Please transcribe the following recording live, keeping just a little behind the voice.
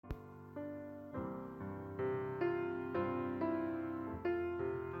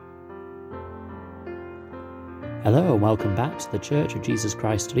Hello and welcome back to the Church of Jesus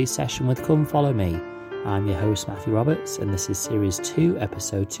Christ study session with Come Follow Me. I'm your host Matthew Roberts and this is Series 2,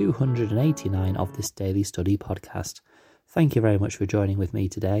 Episode 289 of this daily study podcast. Thank you very much for joining with me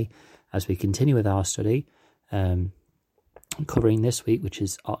today as we continue with our study, covering this week, which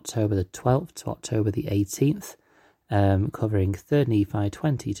is October the 12th to October the 18th, covering 3rd Nephi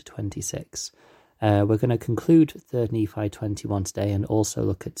 20 to 26. We're going to conclude 3rd Nephi 21 today and also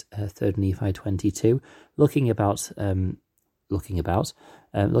look at 3rd Nephi 22, looking at the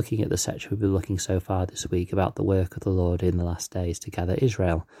section we've been looking so far this week about the work of the Lord in the last days to gather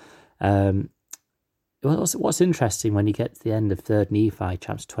Israel. What's interesting when you get to the end of 3rd Nephi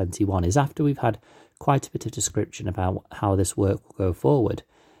chapter 21 is after we've had quite a bit of description about how this work will go forward,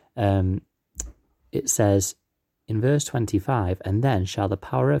 it says, in verse 25, "And then shall the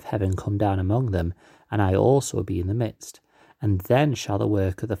power of heaven come down among them, and I also be in the midst. And then shall the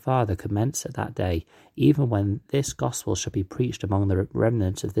work of the Father commence at that day, even when this gospel shall be preached among the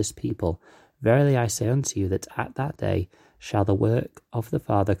remnant of this people. Verily I say unto you that at that day shall the work of the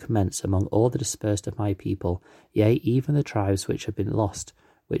Father commence among all the dispersed of my people, yea, even the tribes which have been lost,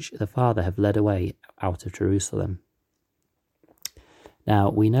 which the Father have led away out of Jerusalem."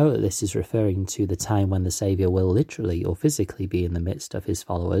 Now, we know that this is referring to the time when the Saviour will literally or physically be in the midst of his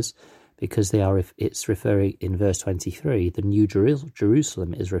followers, because it's referring in verse 23, the New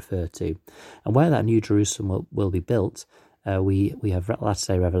Jerusalem is referred to. And where that New Jerusalem will be built, we have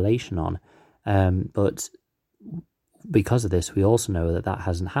latter-day revelation on. But because of this, we also know that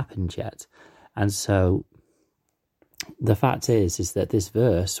hasn't happened yet. And so the fact is that this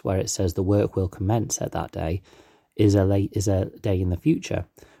verse where it says the work will commence at that day is a day in the future,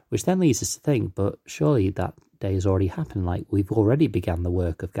 which then leads us to think, but surely that day has already happened, like we've already begun the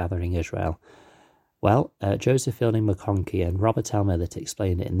work of gathering Israel. Well, Joseph Fielding McConkie and Robert L. Millett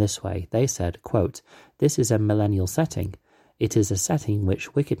explained it in this way. They said, quote, "This is a millennial setting. It is a setting in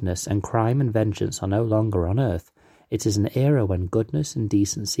which wickedness and crime and vengeance are no longer on earth. It is an era when goodness and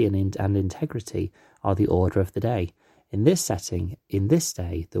decency and integrity are the order of the day. In this setting, in this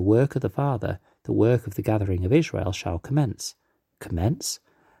day, the work of the Father, the work of the gathering of Israel shall commence." Commence?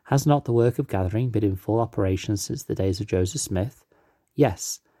 Has not the work of gathering been in full operation since the days of Joseph Smith?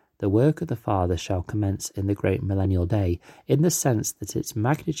 Yes, the work of the Father shall commence in the great millennial day, in the sense that its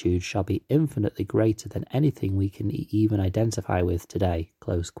magnitude shall be infinitely greater than anything we can even identify with today.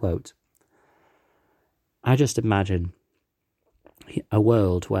 Close quote. I just imagine a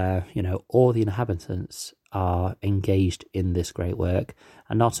world where, all the inhabitants are engaged in this great work,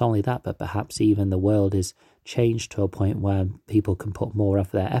 and not only that, but perhaps even the world is changed to a point where people can put more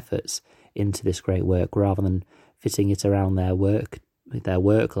of their efforts into this great work rather than fitting it around their work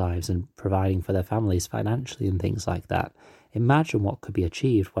lives and providing for their families financially and things like that. Imagine what could be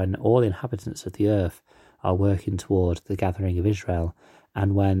achieved when all inhabitants of the earth are working toward the gathering of Israel,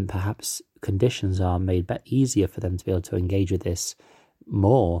 and when perhaps conditions are made easier for them to be able to engage with this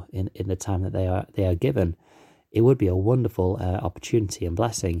more in the time that they are given. It would be a wonderful opportunity and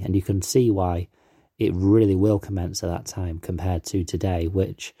blessing, and you can see why it really will commence at that time compared to today,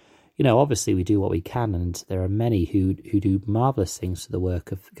 which, obviously we do what we can, and there are many who do marvellous things for the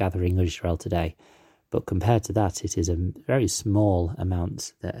work of gathering Israel today. But compared to that, it is a very small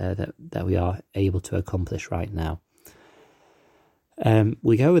amount that we are able to accomplish right now.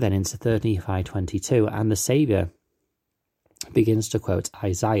 We go then into 3rd Nephi 22, and the Saviour begins to quote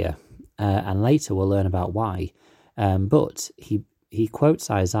Isaiah, and later we'll learn about why. But he quotes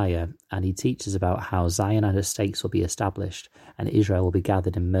Isaiah, and he teaches about how Zion and her stakes will be established, and Israel will be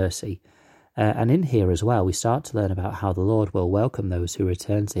gathered in mercy. And in here as well, we start to learn about how the Lord will welcome those who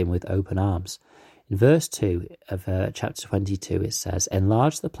return to him with open arms. In verse 2 of chapter 22, it says,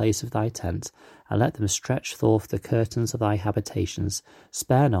 "Enlarge the place of thy tent, and let them stretch forth the curtains of thy habitations.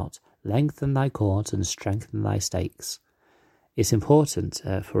 Spare not, lengthen thy cords, and strengthen thy stakes." It's important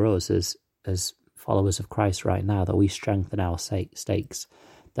for us as followers of Christ right now that we strengthen our stakes,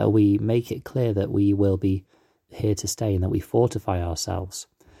 that we make it clear that we will be here to stay and that we fortify ourselves.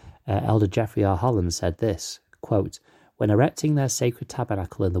 Elder Jeffrey R. Holland said this, quote, "When erecting their sacred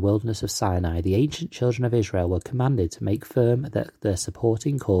tabernacle in the wilderness of Sinai, the ancient children of Israel were commanded to make firm their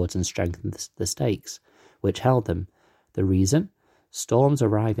supporting cords and strengthen the stakes, which held them. The reason? Storms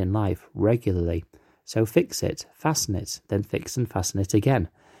arrive in life regularly. So fix it, fasten it, then fix and fasten it again.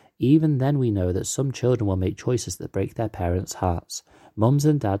 Even then we know that some children will make choices that break their parents' hearts. Mums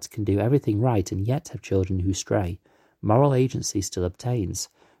and dads can do everything right and yet have children who stray. Moral agency still obtains.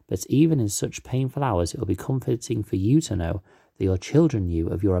 But even in such painful hours, it will be comforting for you to know that your children knew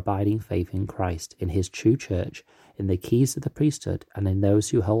of your abiding faith in Christ, in his true church, in the keys of the priesthood, and in those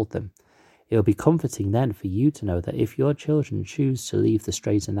who hold them. It will be comforting then for you to know that if your children choose to leave the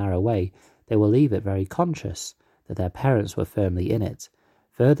straight and narrow way, they will leave it very conscious that their parents were firmly in it.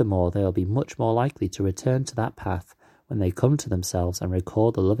 Furthermore, they will be much more likely to return to that path when they come to themselves and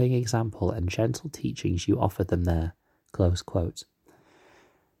recall the loving example and gentle teachings you offered them there." Close quote.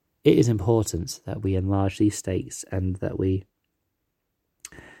 It is important that we enlarge these stakes and that we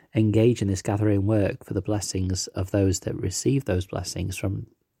engage in this gathering work for the blessings of those that receive those blessings from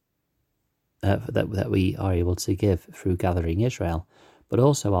that we are able to give through Gathering Israel, but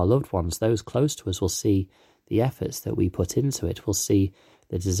also our loved ones, those close to us, will see the efforts that we put into it, will see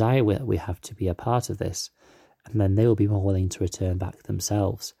the desire that we have to be a part of this, and then they will be more willing to return back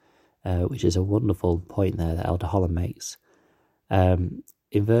themselves, which is a wonderful point there that Elder Holland makes. In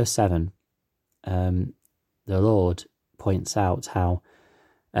verse 7, the Lord points out how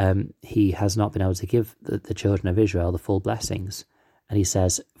he has not been able to give the children of Israel the full blessings. And he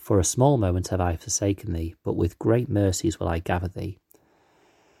says, "For a small moment have I forsaken thee, but with great mercies will I gather thee."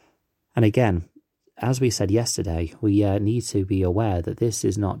 And again, as we said yesterday, we need to be aware that this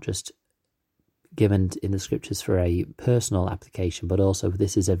is not just given in the scriptures for a personal application, but also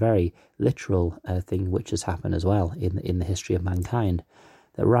this is a very literal thing which has happened as well in the history of mankind.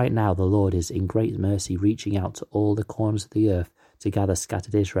 That right now the Lord is in great mercy reaching out to all the corners of the earth to gather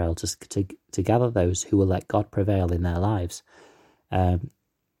scattered Israel, to gather those who will let God prevail in their lives.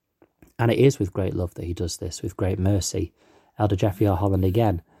 And it is with great love that he does this, with great mercy. Elder Jeffrey R. Holland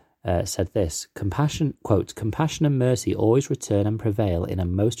again said this, quote, "Compassion and mercy always return and prevail in a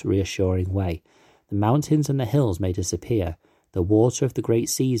most reassuring way. The mountains and the hills may disappear, the water of the great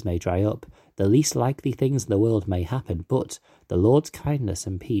seas may dry up, the least likely things in the world may happen, but the Lord's kindness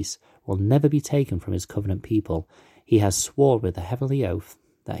and peace will never be taken from his covenant people. He has sworn with a heavenly oath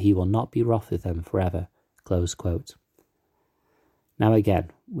that he will not be wroth with them forever." Close quote. Now again,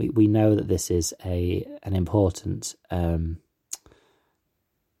 we know that this is an important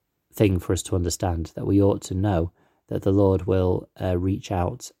thing for us to understand, that we ought to know that the Lord will reach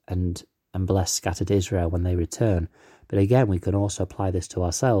out and bless scattered Israel when they return. But again, we can also apply this to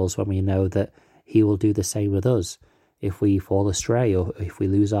ourselves when we know that he will do the same with us if we fall astray or if we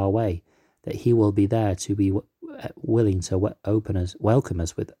lose our way, that he will be there to be willing to welcome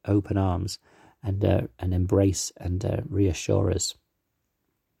us with open arms and embrace and reassure us.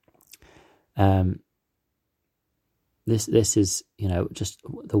 This is, just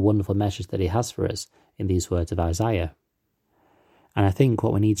the wonderful message that he has for us in these words of Isaiah. And I think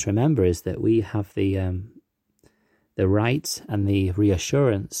what we need to remember is that we have the right and the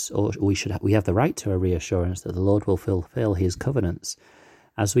reassurance, or we have the right to a reassurance that the Lord will fulfill his covenants.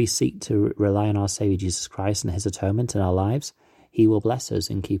 As we seek to rely on our Saviour Jesus Christ and his atonement in our lives, he will bless us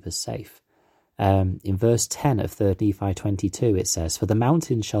and keep us safe. In verse 10 of 3 Nephi 22, it says, "For the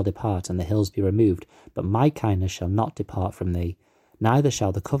mountains shall depart and the hills be removed, but my kindness shall not depart from thee. Neither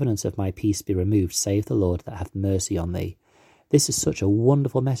shall the covenant of my peace be removed, save the Lord that hath mercy on thee." This is such a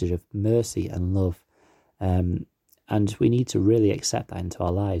wonderful message of mercy and love. And we need to really accept that into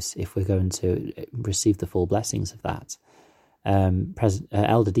our lives if we're going to receive the full blessings of that.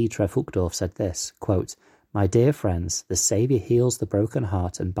 Elder Dieter Fuchtdorf said this, quote, "My dear friends, the Saviour heals the broken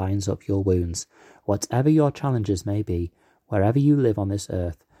heart and binds up your wounds. Whatever your challenges may be, wherever you live on this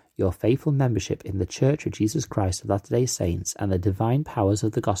earth, your faithful membership in the Church of Jesus Christ of Latter-day Saints and the divine powers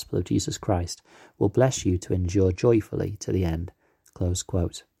of the gospel of Jesus Christ will bless you to endure joyfully to the end." Close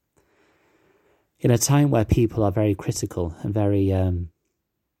quote. In a time where people are very critical and very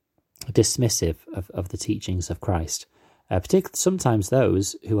dismissive of the teachings of Christ, particularly sometimes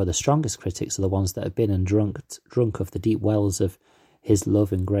those who are the strongest critics are the ones that have been and drunk of the deep wells of his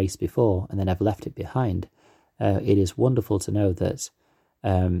love and grace before and then have left it behind. It is wonderful to know that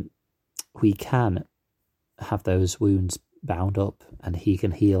we can have those wounds bound up and he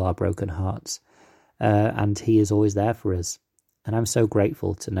can heal our broken hearts. And he is always there for us. And I'm so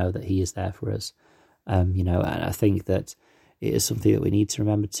grateful to know that he is there for us. And I think that it is something that we need to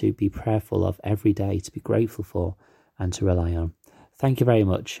remember to be prayerful of every day, to be grateful for and to rely on. Thank you very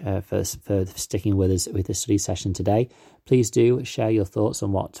much for sticking with us with this study session today. Please do share your thoughts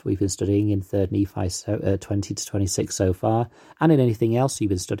on what we've been studying in 3 Nephi 20 to 26 so far, and in anything else you've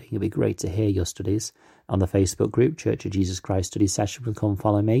been studying. It'd be great to hear your studies on the Facebook group, Church of Jesus Christ Study Session. You can come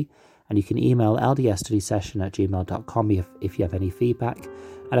follow me, and you can email ldsstudysession@gmail.com if you have any feedback,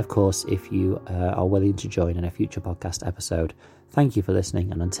 and of course if you are willing to join in a future podcast episode. Thank you for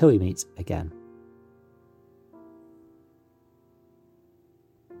listening, and until we meet again.